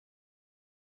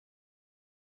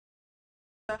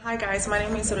Hi guys, my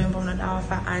name is Ruvimbo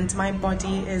and my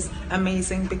body is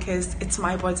amazing because it's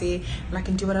my body and I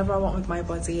can do whatever I want with my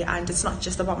body, and it's not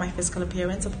just about my physical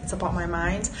appearance, it's about my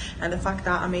mind, and the fact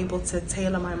that I'm able to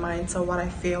tailor my mind to what I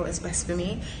feel is best for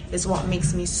me is what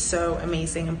makes me so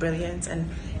amazing and brilliant, and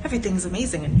everything's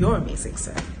amazing and you're amazing,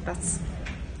 so that's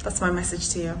my message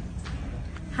to you.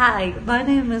 Hi, my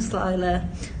name is Lyla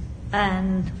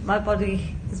and my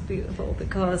body is beautiful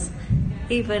because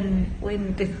even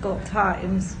in difficult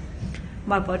times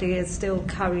my body is still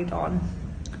carried on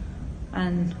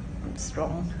and I'm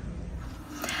strong.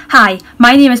 Hi,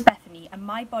 my name is Bethany and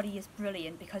my body is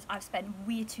brilliant because I've spent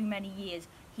way too many years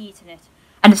hating it,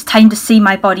 and it's time to see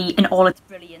my body in all its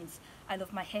brilliance. I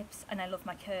love my hips and I love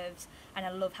my curves and I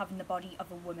love having the body of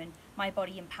a woman. My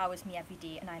body empowers me every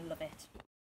day and I love it.